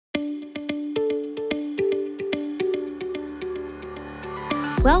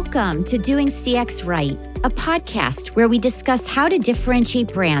Welcome to Doing CX Right, a podcast where we discuss how to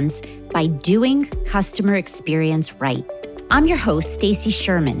differentiate brands by doing customer experience right. I'm your host, Stacy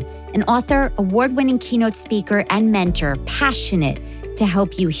Sherman, an author, award-winning keynote speaker, and mentor passionate to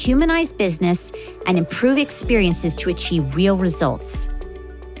help you humanize business and improve experiences to achieve real results.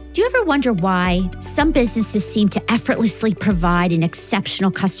 Do you ever wonder why some businesses seem to effortlessly provide an exceptional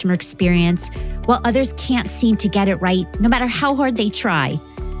customer experience while others can't seem to get it right, no matter how hard they try?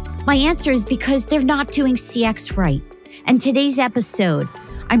 My answer is because they're not doing CX right. And today's episode,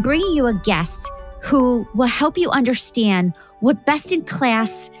 I'm bringing you a guest who will help you understand what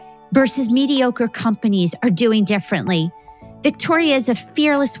best-in-class versus mediocre companies are doing differently. Victoria is a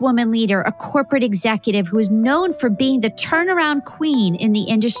fearless woman leader, a corporate executive who is known for being the turnaround queen in the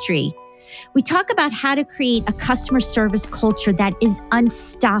industry. We talk about how to create a customer service culture that is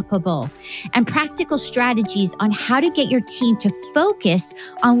unstoppable and practical strategies on how to get your team to focus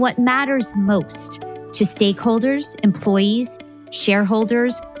on what matters most to stakeholders, employees,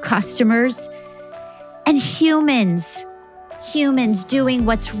 shareholders, customers, and humans. Humans doing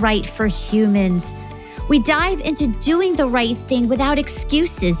what's right for humans. We dive into doing the right thing without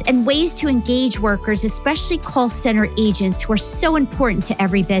excuses and ways to engage workers, especially call center agents who are so important to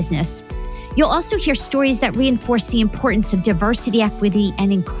every business. You'll also hear stories that reinforce the importance of diversity, equity,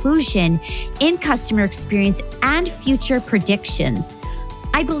 and inclusion in customer experience and future predictions.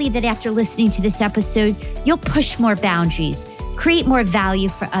 I believe that after listening to this episode, you'll push more boundaries, create more value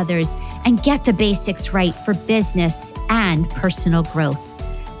for others, and get the basics right for business and personal growth.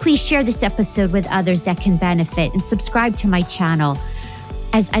 Please share this episode with others that can benefit and subscribe to my channel,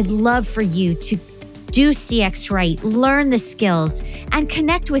 as I'd love for you to do CX right, learn the skills, and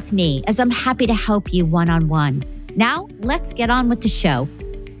connect with me as I'm happy to help you one-on-one. Now, let's get on with the show.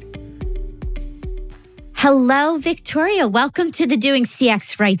 Hello, Victoria. Welcome to the Doing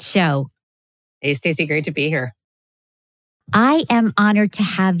CX Right show. Hey, Stacy, great to be here. I am honored to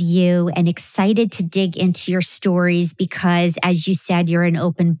have you and excited to dig into your stories because, as you said, you're an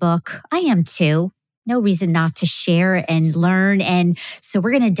open book. I am too. No reason not to share and learn. And so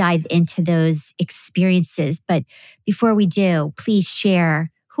we're going to dive into those experiences. But before we do, please share,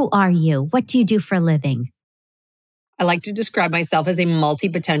 who are you? What do you do for a living? I like to describe myself as a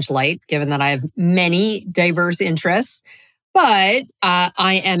multi-potentialite, given that I have many diverse interests. But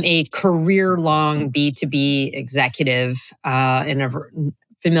I am a career-long B2B executive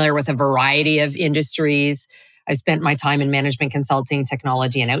familiar with a variety of industries. I've spent my time in management consulting,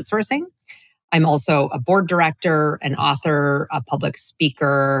 technology, and outsourcing. I'm also a board director, an author, a public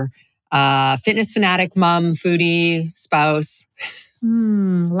speaker, fitness fanatic, mom, foodie, spouse. A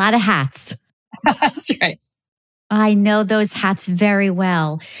lot of hats. That's right. I know those hats very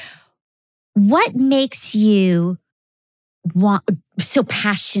well. What makes you so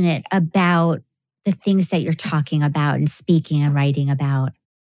passionate about the things that you're talking about and speaking and writing about?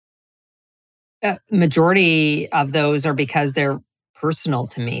 Majority of those are because they're personal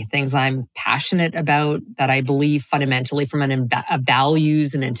to me, things I'm passionate about that I believe fundamentally from a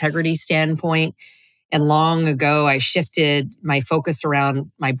values and integrity standpoint. And long ago, I shifted my focus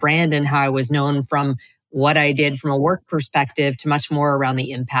around my brand and how I was known from what I did from a work perspective to much more around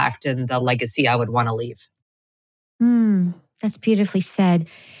the impact and the legacy I would want to leave. That's beautifully said.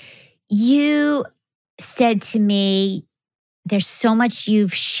 You said to me, there's so much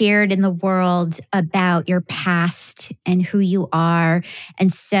you've shared in the world about your past and who you are.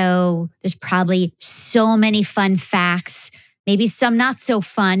 And so there's probably so many fun facts, maybe some not so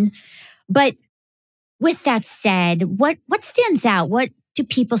fun. But with that said, what stands out? What do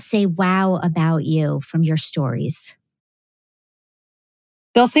people say wow about you from your stories?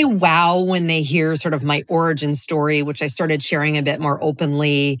 They'll say wow when they hear sort of my origin story, which I started sharing a bit more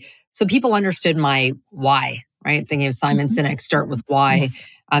openly. So people understood my why. Right? Thinking of Simon Sinek, start with why,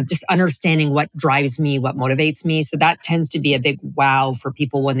 just understanding what drives me, what motivates me. So that tends to be a big wow for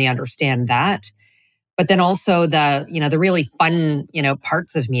people when they understand that. But then also the really fun,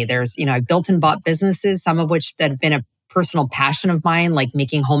 parts of me. There's, I've built and bought businesses, some of which that have been a personal passion of mine, like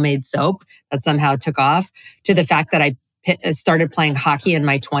making homemade soap that somehow took off, to the fact that I started playing hockey in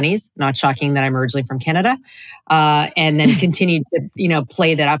my 20s, not shocking that I'm originally from Canada, and then continued to,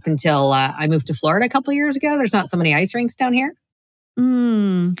 play that up until I moved to Florida a couple of years ago. There's not so many ice rinks down here.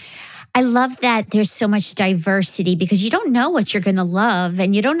 I love that there's so much diversity because you don't know what you're going to love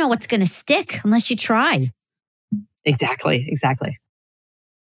and you don't know what's going to stick unless you try. Exactly.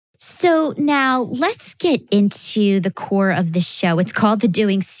 So now let's get into the core of the show. It's called the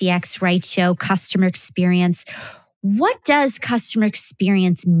Doing CX Right show, customer experience. What does customer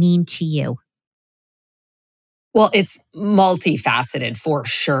experience mean to you? Well, it's multifaceted for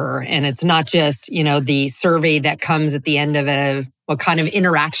sure. And it's not just, the survey that comes at the end of what kind of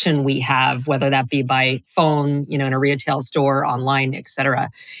interaction we have, whether that be by phone, in a retail store, online, et cetera.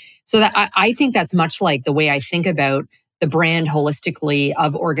 So that I think that's much like the way I think about the brand holistically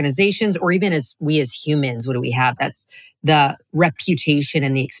of organizations, or even as we as humans, what do we have? That's the reputation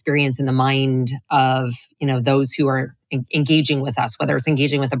and the experience in the mind of, those who are engaging with us, whether it's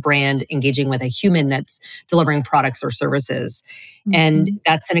engaging with a brand, engaging with a human that's delivering products or services. Mm-hmm. And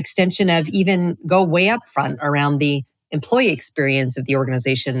that's an extension of even go way up front around the employee experience of the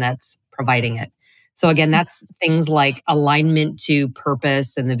organization that's providing it. So again, that's things like alignment to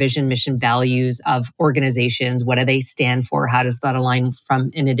purpose and the vision, mission, values of organizations. What do they stand for? How does that align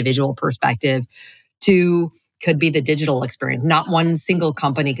from an individual perspective? To could be the digital experience. Not one single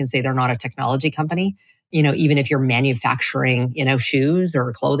company can say they're not a technology company. Even if you're manufacturing, shoes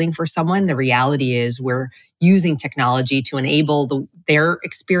or clothing for someone, the reality is we're using technology to enable their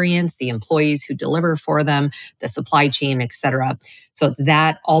experience, the employees who deliver for them, the supply chain, et cetera. So it's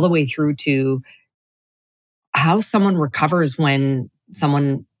that all the way through to how someone recovers when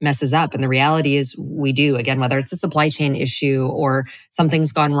someone messes up. And the reality is we do, again, whether it's a supply chain issue or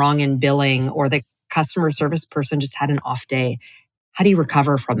something's gone wrong in billing or the customer service person just had an off day. How do you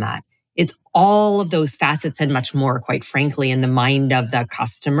recover from that? It's all of those facets and much more, quite frankly, in the mind of the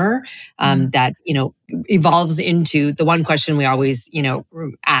customer that, evolves into the one question we always,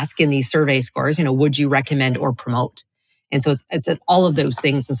 ask in these survey scores, would you recommend or promote? And so it's all of those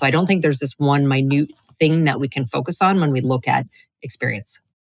things. And so I don't think there's this one minute thing that we can focus on when we look at experience.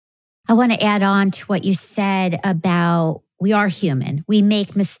 I want to add on to what you said about we are human. We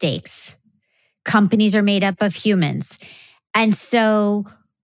make mistakes. Companies are made up of humans. And so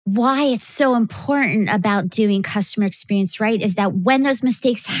why it's so important about doing customer experience right is that when those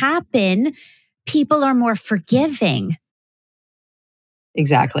mistakes happen, people are more forgiving.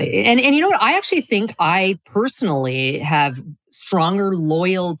 Exactly. And you know what? I actually think I personally have stronger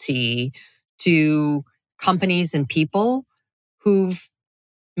loyalty to companies and people who've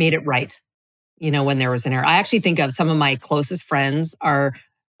made it right, when there was an error. I actually think of some of my closest friends are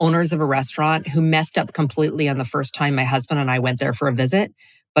owners of a restaurant who messed up completely on the first time my husband and I went there for a visit.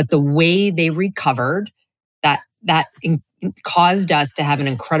 But the way they recovered, that caused us to have an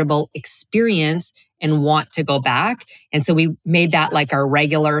incredible experience and want to go back. And so we made that like our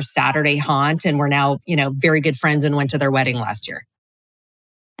regular Saturday haunt. And we're now, very good friends and went to their wedding last year.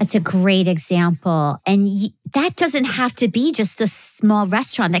 That's a great example. And that doesn't have to be just a small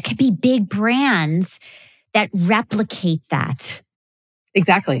restaurant. That could be big brands that replicate that.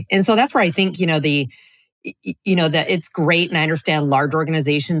 Exactly. And so that's where I think, that it's great. And I understand large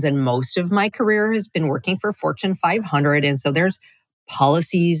organizations, and most of my career has been working for Fortune 500. And so there's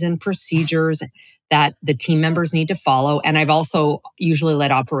policies and procedures that the team members need to follow. And I've also usually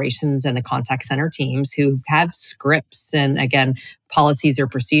led operations and the contact center teams who have scripts and, again, policies or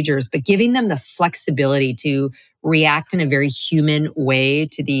procedures, but giving them the flexibility to react in a very human way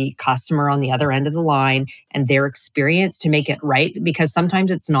to the customer on the other end of the line and their experience to make it right. Because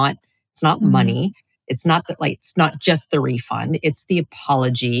sometimes it's not money. It's not it's not just the refund. It's the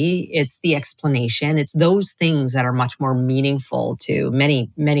apology. It's the explanation. It's those things that are much more meaningful to many,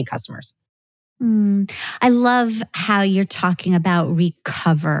 many customers. I love how you're talking about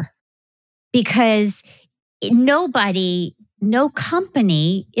recover, because no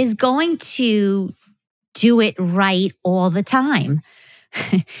company is going to do it right all the time.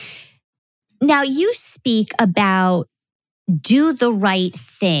 Now, you speak about do the right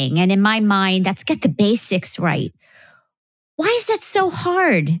thing. And in my mind, that's get the basics right. Why is that so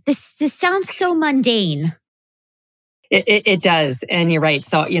hard? This sounds so mundane. It does. And you're right.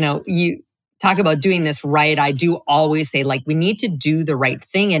 So, you talk about doing this right. I do always say, we need to do the right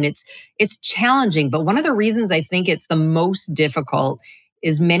thing. And it's challenging. But one of the reasons I think it's the most difficult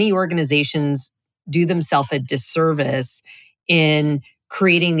is many organizations do themselves a disservice in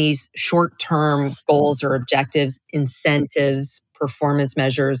creating these short-term goals or objectives, incentives, performance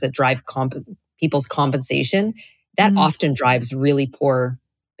measures that drive people's compensation. That often drives really poor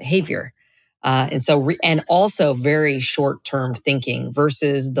behavior. And also very short-term thinking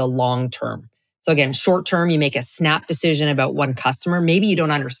versus the long-term. So again, short-term, you make a snap decision about one customer. Maybe you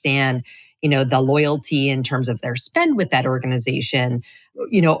don't understand, the loyalty in terms of their spend with that organization,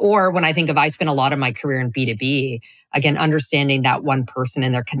 or when I spent a lot of my career in B2B, again, understanding that one person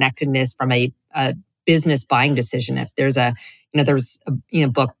and their connectedness from a business buying decision. If there's there's a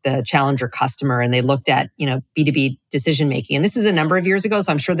book, The Challenger Customer, and they looked at, B2B decision making. And this is a number of years ago,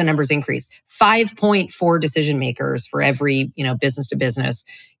 so I'm sure the numbers increased. 5.4 decision makers for every, business to business,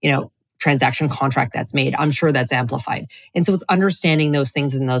 transaction contract that's made, I'm sure that's amplified. And so it's understanding those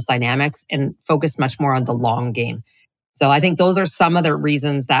things and those dynamics and focus much more on the long game. So I think those are some of the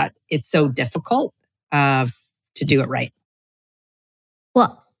reasons that it's so difficult to do it right.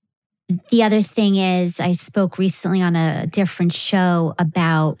 Well, the other thing is, I spoke recently on a different show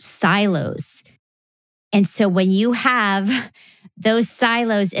about silos. And so when you have those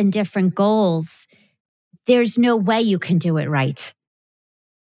silos and different goals, there's no way you can do it right.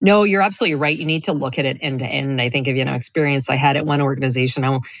 No, you're absolutely right. You need to look at it end to end. I think of, experience I had at one organization.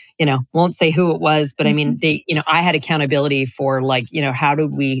 I won't say who it was, but I mean, I had accountability for how do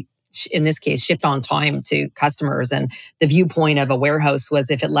we, in this case, ship on time to customers. And the viewpoint of a warehouse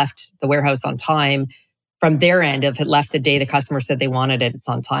was if it left the warehouse on time, from their end, if it left the day the customer said they wanted it, it's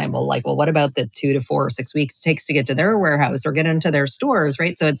on time. Well, what about the 2 to 4 or 6 weeks it takes to get to their warehouse or get into their stores,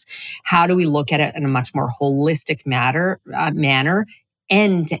 right? So it's how do we look at it in a much more holistic manner,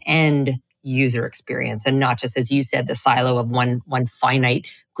 end-to-end user experience, and not just, as you said, the silo of one finite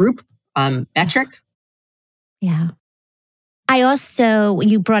group metric. Yeah. I also, when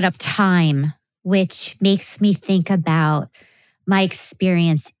you brought up time, which makes me think about my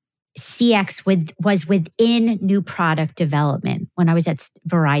experience. CX was within new product development when I was at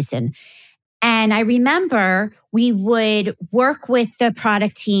Verizon. And I remember we would work with the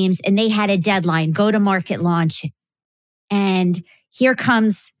product teams and they had a deadline, go to market launch. And here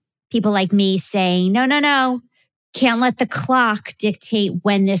comes people like me saying, no, can't let the clock dictate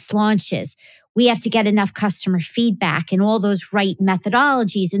when this launches. We have to get enough customer feedback and all those right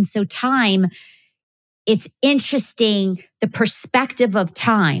methodologies. And so time, it's interesting, the perspective of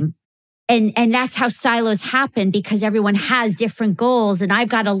time. And that's how silos happen because everyone has different goals and I've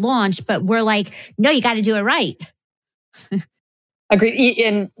got to launch, but we're like, no, you got to do it right. Agreed.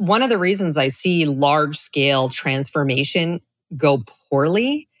 And one of the reasons I see large scale transformation go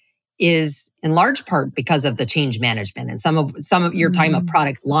poorly is in large part because of the change management and some of your time of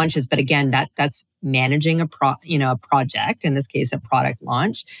product launches. But again, that's managing a project, in this case, a product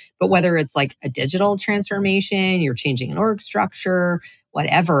launch. But whether it's like a digital transformation, you're changing an org structure,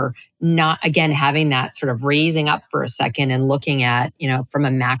 whatever, not again, having that sort of raising up for a second and looking at, from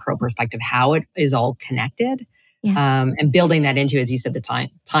a macro perspective, how it is all connected. Yeah. And building that into, as you said, the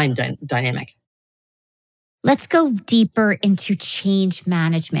time dynamic. Let's go deeper into change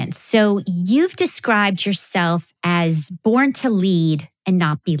management. So you've described yourself as born to lead and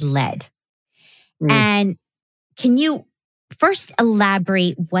not be led. And can you first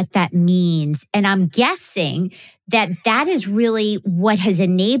elaborate what that means? And I'm guessing that is really what has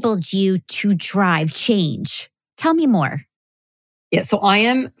enabled you to drive change. Tell me more. Yeah, so I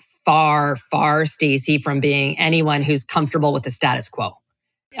am far, Stacy, from being anyone who's comfortable with the status quo.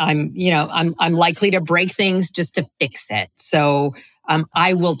 I'm likely to break things just to fix it. So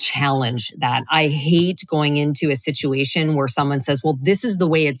I will challenge that. I hate going into a situation where someone says, well, this is the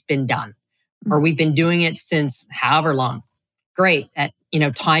way it's been done, or we've been doing it since however long. Great.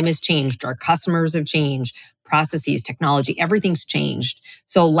 Time has changed. Our customers have changed. Processes, technology, everything's changed.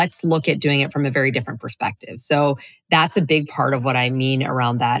 So let's look at doing it from a very different perspective. So that's a big part of what I mean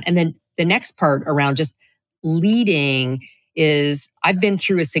around that. And then the next part around just leading is I've been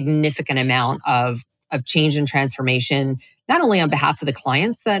through a significant amount of change and transformation, not only on behalf of the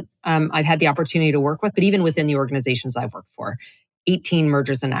clients that I've had the opportunity to work with, but even within the organizations I've worked for, 18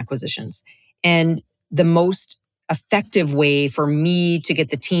 mergers and acquisitions. And the most effective way for me to get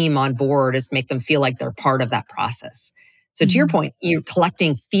the team on board is make them feel like they're part of that process. So to your point, you're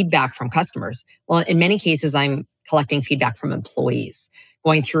collecting feedback from customers. Well, in many cases, I'm collecting feedback from employees,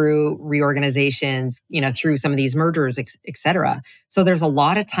 going through reorganizations, through some of these mergers, et cetera. So there's a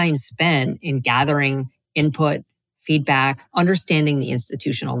lot of time spent in gathering input, feedback, understanding the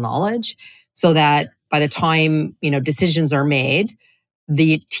institutional knowledge so that by the time, decisions are made,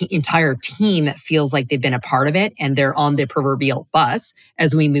 the entire team feels like they've been a part of it and they're on the proverbial bus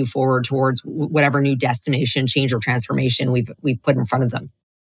as we move forward towards whatever new destination, change, or transformation we've put in front of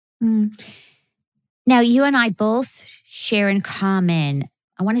them. Now, you and I both share in common,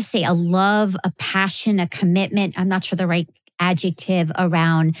 I want to say a love, a passion, a commitment. I'm not sure the right adjective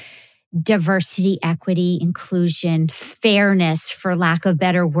around diversity, equity, inclusion, fairness, for lack of a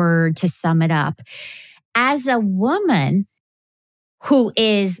better word to sum it up. As a woman who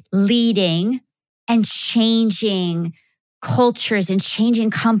is leading and changing cultures and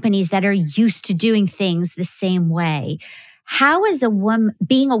changing companies that are used to doing things the same way, how is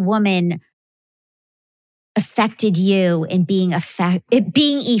being a woman affected you in being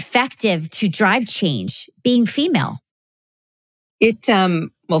effective to drive change, being female?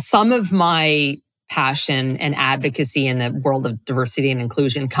 Well, some of my passion and advocacy in the world of diversity and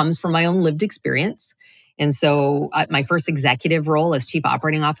inclusion comes from my own lived experience. And so my first executive role as chief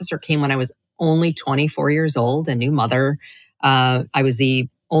operating officer came when I was only 24 years old, a new mother. I was the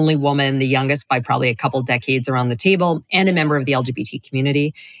only woman, the youngest by probably a couple decades around the table, and a member of the LGBT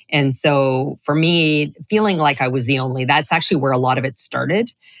community. And so for me, feeling like I was the only, that's actually where a lot of it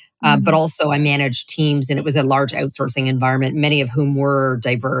started. But also I managed teams, and it was a large outsourcing environment, many of whom were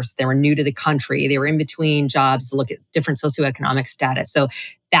diverse. They were new to the country. They were in between jobs to look at different socioeconomic status. So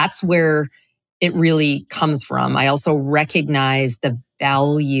that's where it really comes from. I also recognize the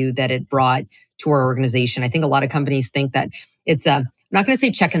value that it brought to our organization. I think a lot of companies think that it's I'm not going to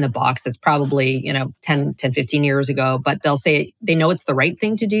say check in the box. It's probably, 10, 15 years ago, but they'll say they know it's the right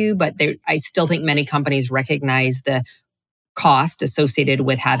thing to do. But I still think many companies recognize the cost associated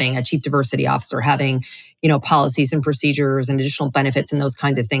with having a chief diversity officer, having, policies and procedures and additional benefits and those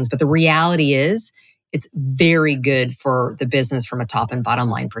kinds of things. But the reality is it's very good for the business from a top and bottom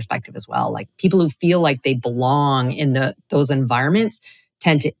line perspective as well. Like people who feel like they belong in those environments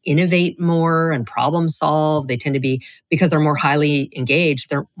tend to innovate more and problem solve. They tend to be, because they're more highly engaged,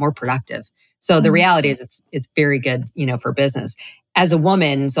 they're more productive. So the reality is it's very good, for business. As a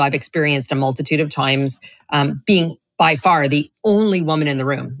woman, so I've experienced a multitude of times being by far the only woman in the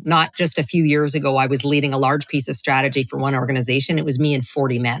room. Not just a few years ago, I was leading a large piece of strategy for one organization. It was me and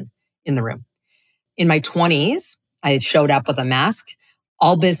 40 men in the room. In my 20s, I showed up with a mask,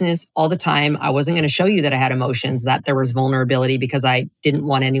 all business, all the time. I wasn't going to show you that I had emotions, that there was vulnerability, because I didn't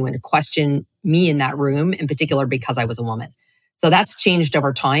want anyone to question me in that room, in particular because I was a woman. So that's changed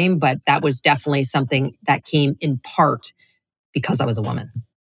over time, but that was definitely something that came in part because I was a woman.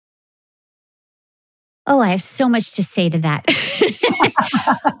 Oh, I have so much to say to that.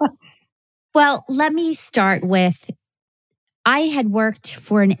 Well, let me start with, I had worked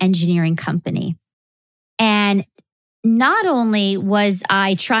for an engineering company. And not only was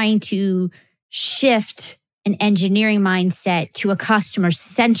I trying to shift an engineering mindset to a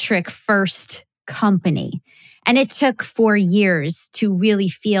customer-centric first company, and it took 4 years to really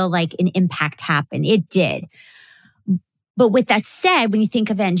feel like an impact happened. It did. But with that said, when you think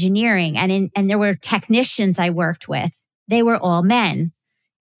of engineering, and there were technicians I worked with, they were all men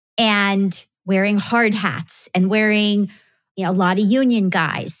and wearing hard hats and wearing a lot of union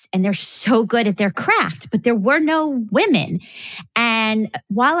guys, and they're so good at their craft, but there were no women. And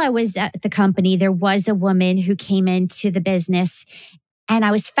while I was at the company, there was a woman who came into the business, and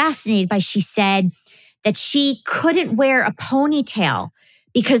I was fascinated by, she said that she couldn't wear a ponytail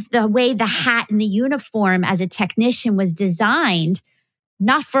because the way the hat and the uniform as a technician was designed,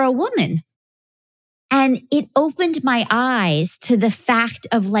 not for a woman. And it opened my eyes to the fact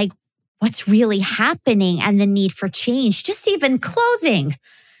of like what's really happening and the need for change, just even clothing.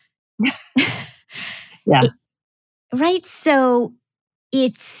 Yeah. Right. So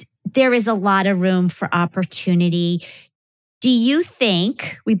there is a lot of room for opportunity. Do you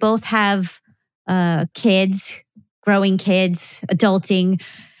think, we both have kids, growing kids, adulting,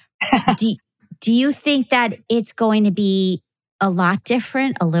 do you think that it's going to be a lot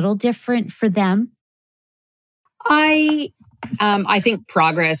different, a little different for them? I think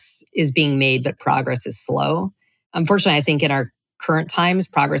progress is being made, but progress is slow. Unfortunately, I think in our current times,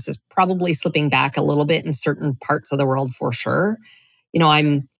 progress is probably slipping back a little bit in certain parts of the world for sure.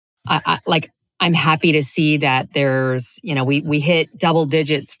 I'm happy to see that there's, we hit double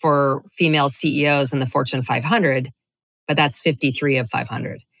digits for female CEOs in the Fortune 500, but that's 53 of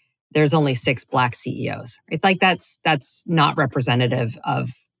 500. There's only 6 Black CEOs. Right? Like that's not representative of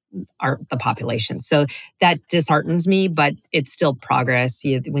the population. So that disheartens me, but it's still progress.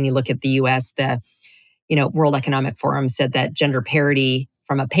 When you look at the US, the World Economic Forum said that gender parity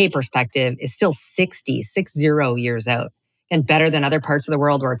from a pay perspective is still 60 years out, and better than other parts of the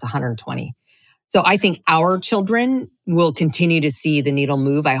world where it's 120. So I think our children will continue to see the needle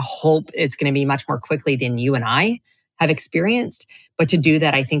move. I hope it's going to be much more quickly than you and I have experienced. But to do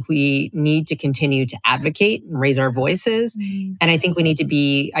that, I think we need to continue to advocate and raise our voices. And I think we need to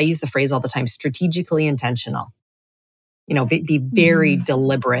be, I use the phrase all the time, strategically intentional. Be very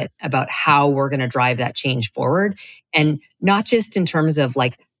deliberate about how we're going to drive that change forward. And not just in terms of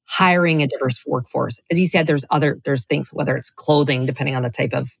like hiring a diverse workforce. As you said, there's things, whether it's clothing, depending on the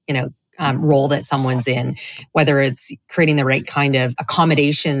type of, role that someone's in, whether it's creating the right kind of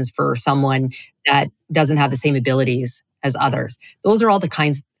accommodations for someone that doesn't have the same abilities as others. Those are all the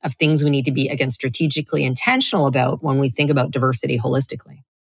kinds of things we need to be, again, strategically intentional about when we think about diversity holistically.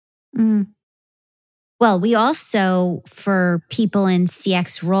 Well, we also, for people in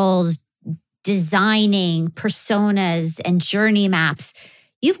CX roles, designing personas and journey maps,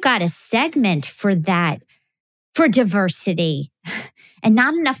 you've got a segment for that, for diversity. And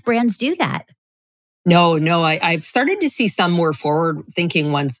not enough brands do that. No, I've started to see some more forward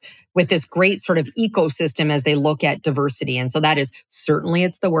thinking ones with this great sort of ecosystem as they look at diversity. And so that is certainly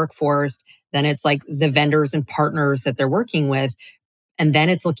it's the workforce. Then it's like the vendors and partners that they're working with. And then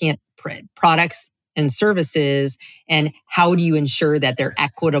it's looking at products and services and how do you ensure that they're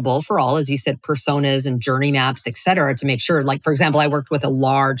equitable for all, as you said, personas and journey maps, et cetera, to make sure, like, for example, I worked with a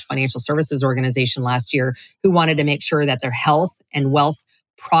large financial services organization last year who wanted to make sure that their health and wealth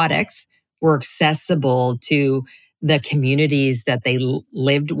products were accessible to the communities that they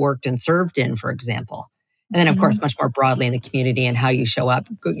lived, worked, and served in, for example. And then, of course, much more broadly in the community and how you show up,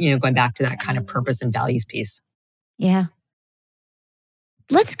 going back to that kind of purpose and values piece. Yeah.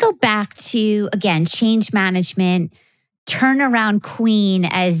 Let's go back to, again, change management, turnaround queen,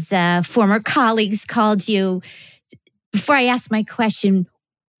 as former colleagues called you. Before I ask my question,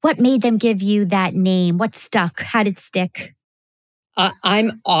 what made them give you that name? What stuck? How did it stick?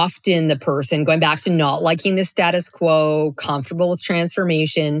 I'm often the person going back to not liking the status quo, comfortable with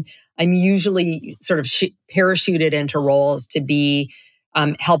transformation. I'm usually sort of parachuted into roles to be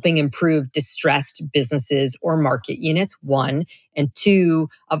helping improve distressed businesses or market units, one, and two,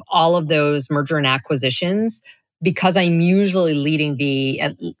 of all of those merger and acquisitions, because I'm usually leading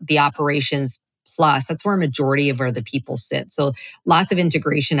the operations plus. That's where a majority of where the people sit. So lots of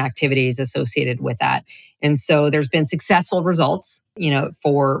integration activities associated with that. And so there's been successful results,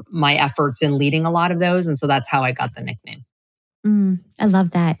 for my efforts in leading a lot of those. And so that's how I got the nickname. I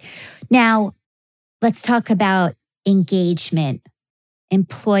love that. Now, let's talk about engagement.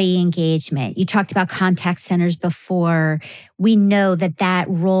 Employee engagement. You talked about contact centers before. We know that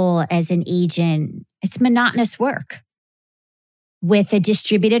role as an agent, it's monotonous work with a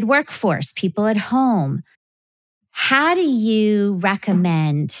distributed workforce, people at home. How do you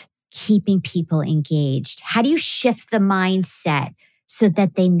recommend keeping people engaged? How do you shift the mindset so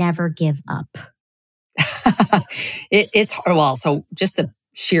that they never give up? It's well, so just the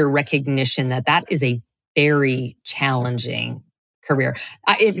sheer recognition that is a very challenging career.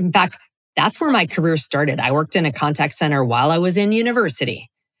 In fact, that's where my career started. I worked in a contact center while I was in university.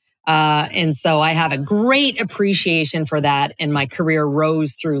 And so I have a great appreciation for that. And my career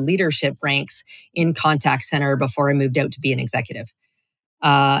rose through leadership ranks in contact center before I moved out to be an executive.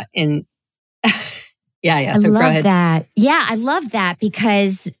 And yeah. So I love go ahead. that. Yeah, I love that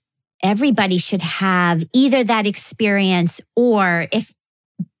because everybody should have either that experience or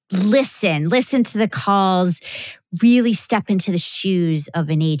listen to the calls, really step into the shoes of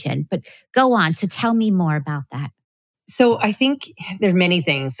an agent. But go on. So tell me more about that. So I think there's many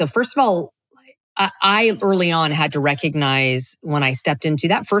things. So first of all, I early on had to recognize when I stepped into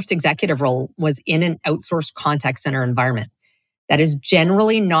that first executive role was in an outsourced contact center environment. That is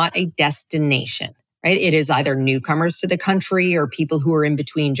generally not a destination, right? It is either newcomers to the country or people who are in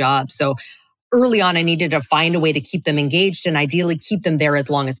between jobs. So early on, I needed to find a way to keep them engaged and ideally keep them there as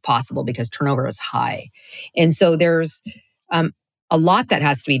long as possible because turnover is high. And so there's a lot that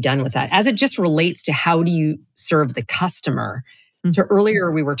has to be done with that as it just relates to how do you serve the customer. Mm-hmm. So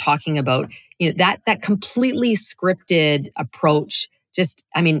earlier we were talking about that completely scripted approach.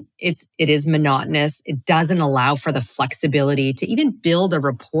 It is monotonous. It doesn't allow for the flexibility to even build a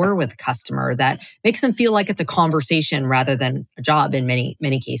rapport with customer that makes them feel like it's a conversation rather than a job in many,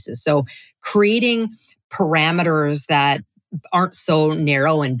 many cases. So creating parameters that aren't so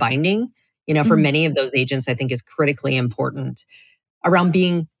narrow and binding, for many of those agents, I think is critically important around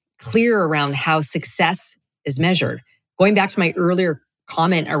being clear around how success is measured. Going back to my earlier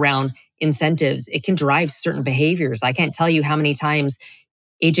comment around incentives, it can drive certain behaviors. I can't tell you how many times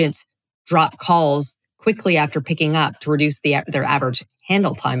agents drop calls quickly after picking up to reduce their average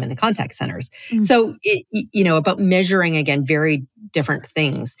handle time in the contact centers. So, about measuring, again, very different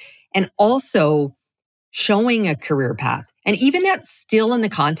things. And also showing a career path. And even that's still in the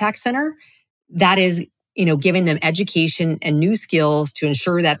contact center, that is, giving them education and new skills to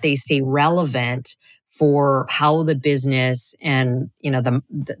ensure that they stay relevant for how the business and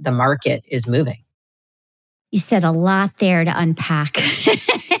the market is moving. You said a lot there to unpack.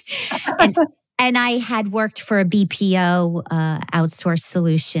 and I had worked for a BPO outsourced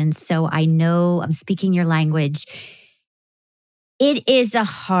solution, so I know I'm speaking your language. It is a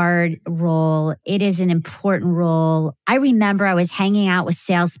hard role. It is an important role. I remember I was hanging out with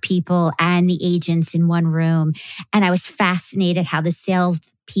salespeople and the agents in one room, and I was fascinated how the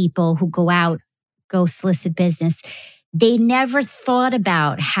salespeople who go solicit business, they never thought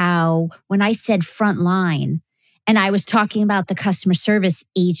about how, when I said frontline, and I was talking about the customer service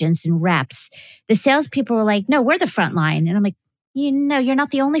agents and reps, the salespeople were like, no, we're the front line. And I'm like, you're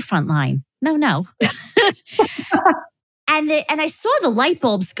not the only front line. No. And I saw the light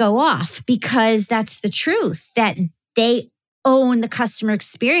bulbs go off because that's the truth, that they own the customer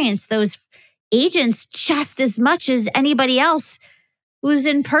experience, those agents, just as much as anybody else who's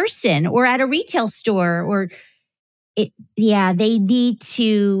in person or at a retail store they need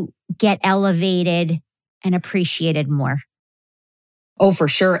to get elevated and appreciated more. Oh, for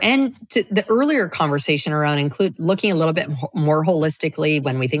sure. And to the earlier conversation around looking a little bit more holistically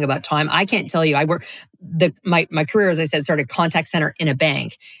when we think about time, I can't tell you, my career, as I said, started contact center in a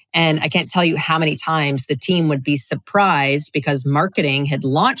bank. And I can't tell you how many times the team would be surprised because marketing had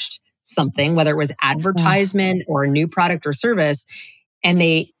launched something, whether it was advertisement or a new product or service, and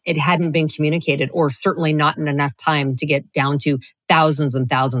it hadn't been communicated, or certainly not in enough time to get down to thousands and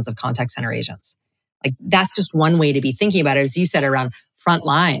thousands of contact center agents. Like, that's just one way to be thinking about it, as you said, around front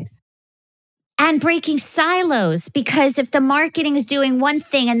line. And breaking silos, because if the marketing is doing one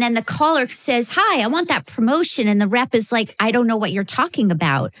thing and then the caller says, "Hi, I want that promotion," and the rep is like, "I don't know what you're talking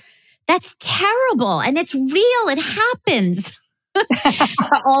about." That's terrible. And it's real. It happens.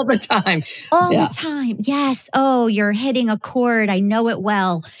 All the time. All the time. Yes. Oh, you're hitting a chord. I know it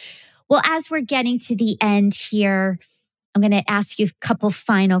well. Well, as we're getting to the end here, I'm going to ask you a couple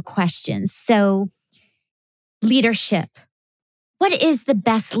final questions. So, leadership. What is the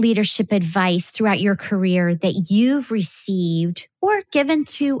best leadership advice throughout your career that you've received or given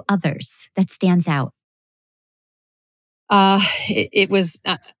to others that stands out? It was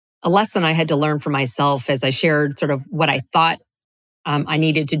a lesson I had to learn for myself as I shared sort of what I thought I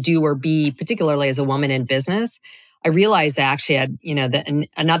needed to do or be, particularly as a woman in business. I realized I actually had,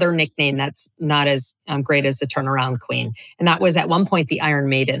 another nickname that's not as great as the turnaround queen. And that was at one point the Iron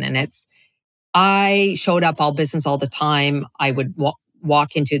Maiden. And I showed up all business all the time. I would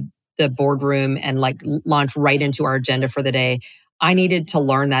walk into the boardroom and launch right into our agenda for the day. I needed to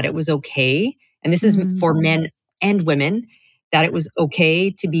learn that it was okay. And this is for men and women, that it was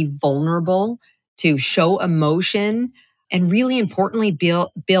okay to be vulnerable, to show emotion, and really importantly,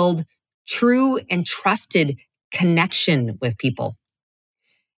 build true and trusted connection with people.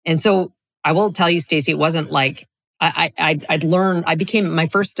 And so I will tell you, Stacy, it wasn't like I'd learned. I became my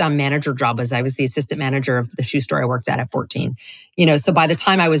first manager job was I was the assistant manager of the shoe store I worked at 14. So by the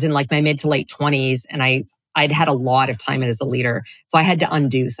time I was in my mid to late 20s, and I'd had a lot of time as a leader, so I had to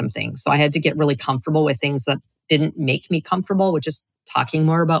undo some things. So I had to get really comfortable with things that didn't make me comfortable, which is talking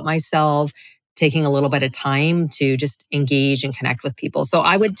more about myself, taking a little bit of time to just engage and connect with people. So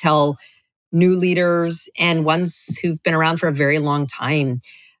I would tell new leaders and ones who've been around for a very long time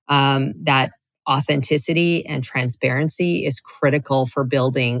that authenticity and transparency is critical for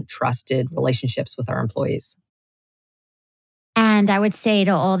building trusted relationships with our employees. And I would say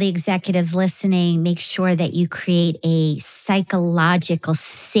to all the executives listening, make sure that you create a psychological,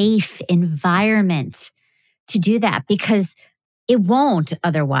 safe environment to do that, because it won't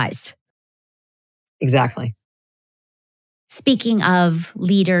otherwise. Exactly. Speaking of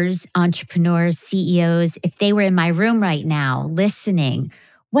leaders, entrepreneurs, CEOs, if they were in my room right now listening,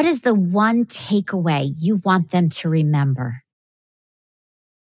 what is the one takeaway you want them to remember?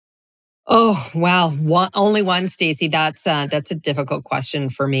 Oh, wow. Only one, Stacy. That's a difficult question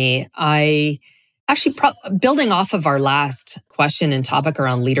for me. I actually, building off of our last question and topic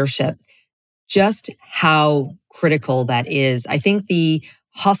around leadership, just how critical that is. I think the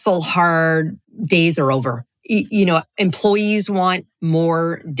hustle hard days are over. Employees want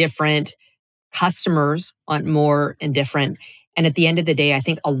more different, customers want more and different. And at the end of the day, I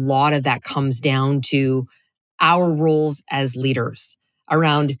think a lot of that comes down to our roles as leaders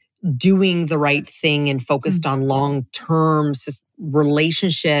around doing the right thing and focused on long-term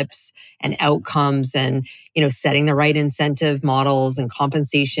relationships and outcomes, and setting the right incentive models and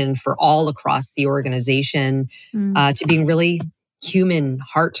compensation for all across the organization, to being really human,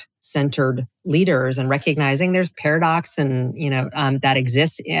 heart-centered leaders, and recognizing there's paradox and that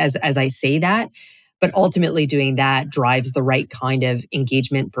exists as I say that. But ultimately doing that drives the right kind of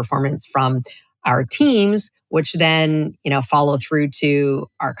engagement performance from our teams, which then, follow through to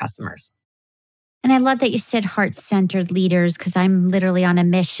our customers. And I love that you said heart-centered leaders, because I'm literally on a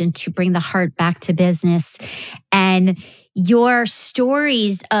mission to bring the heart back to business. And your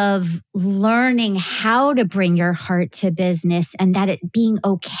stories of learning how to bring your heart to business, and that it being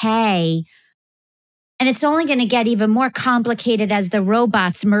okay. And it's only going to get even more complicated as the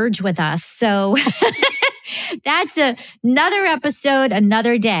robots merge with us. So that's another episode,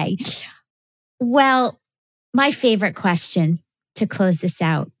 another day. Well, my favorite question to close this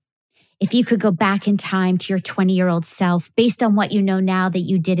out. If you could go back in time to your 20-year-old self, based on what you know now that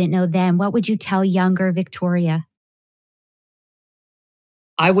you didn't know then, what would you tell younger Victoria?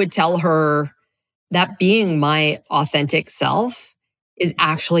 I would tell her that being my authentic self is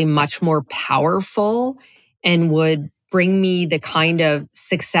actually much more powerful and would bring me the kind of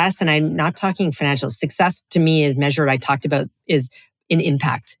success. And I'm not talking financial success to me is measured. I talked about is an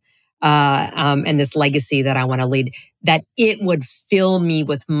impact and this legacy that I want to lead, that it would fill me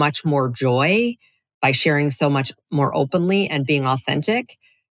with much more joy by sharing so much more openly and being authentic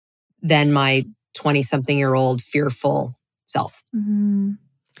than my 20-something-year-old fearful self. Mm.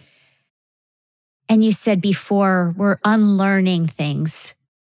 And you said before, we're unlearning things.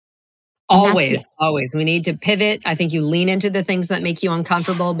 Always. We need to pivot. I think you lean into the things that make you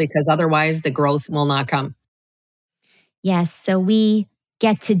uncomfortable because otherwise the growth will not come. Yes. So we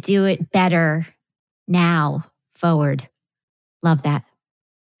get to do it better now, forward. Love that.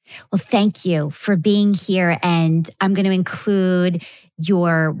 Well, thank you for being here. And I'm going to include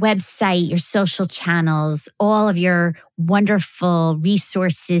your website, your social channels, all of your wonderful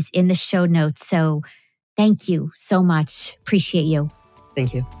resources in the show notes. So thank you so much. Appreciate you.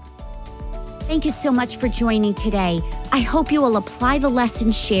 Thank you. Thank you so much for joining today. I hope you will apply the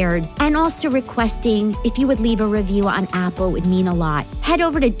lessons shared and also requesting if you would leave a review on Apple would mean a lot. Head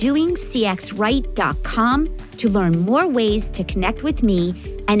over to doingcxright.com to learn more ways to connect with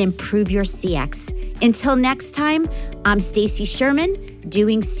me and improve your CX. Until next time, I'm Stacy Sherman,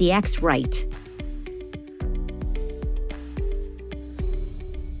 Doing CX Right.